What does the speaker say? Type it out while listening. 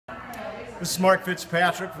This is Mark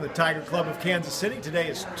Fitzpatrick from the Tiger Club of Kansas City. Today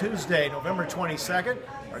is Tuesday, November 22nd.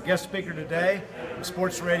 Our guest speaker today,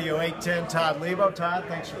 Sports Radio 810, Todd Leabo. Todd,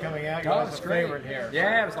 thanks for coming out. You're always a favorite here.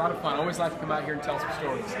 Yeah, it was a lot of fun. I always like to come out here and tell some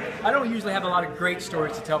stories. I don't usually have a lot of great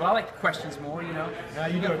stories to tell, but I like the questions more, you know.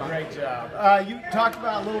 You do a great job. You talked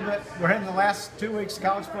about a little bit, we're in the last 2 weeks of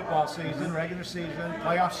college football season, regular season,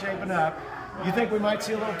 playoffs shaping up. You think we might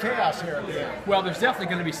see a little chaos here at the end? Well, there's definitely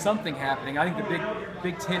going to be something happening. I think the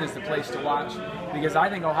Big Ten is the place to watch because I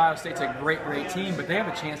think Ohio State's a great team, but they have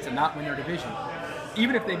a chance to not win their division.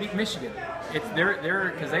 Even if they beat Michigan,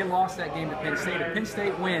 they're because they lost that game to Penn State. If Penn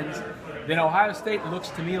State wins, then Ohio State looks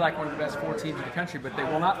to me like one of the best 4 teams in the country, but they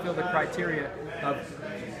will not fill the criteria of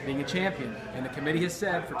being a champion. And the committee has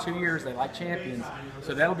said for 2 years they like champions,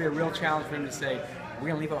 so that'll be a real challenge for them to say, we're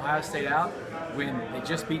going to leave Ohio State out when they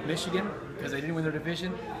just beat Michigan because they didn't win their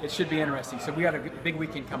division. It should be interesting. So we got a big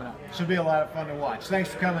weekend coming up. Should be a lot of fun to watch. Thanks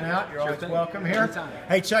for coming out. You're always welcome here. Anytime.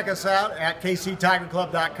 Hey, check us out at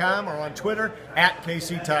kctigerclub.com or on Twitter at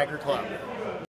KCTigerClub.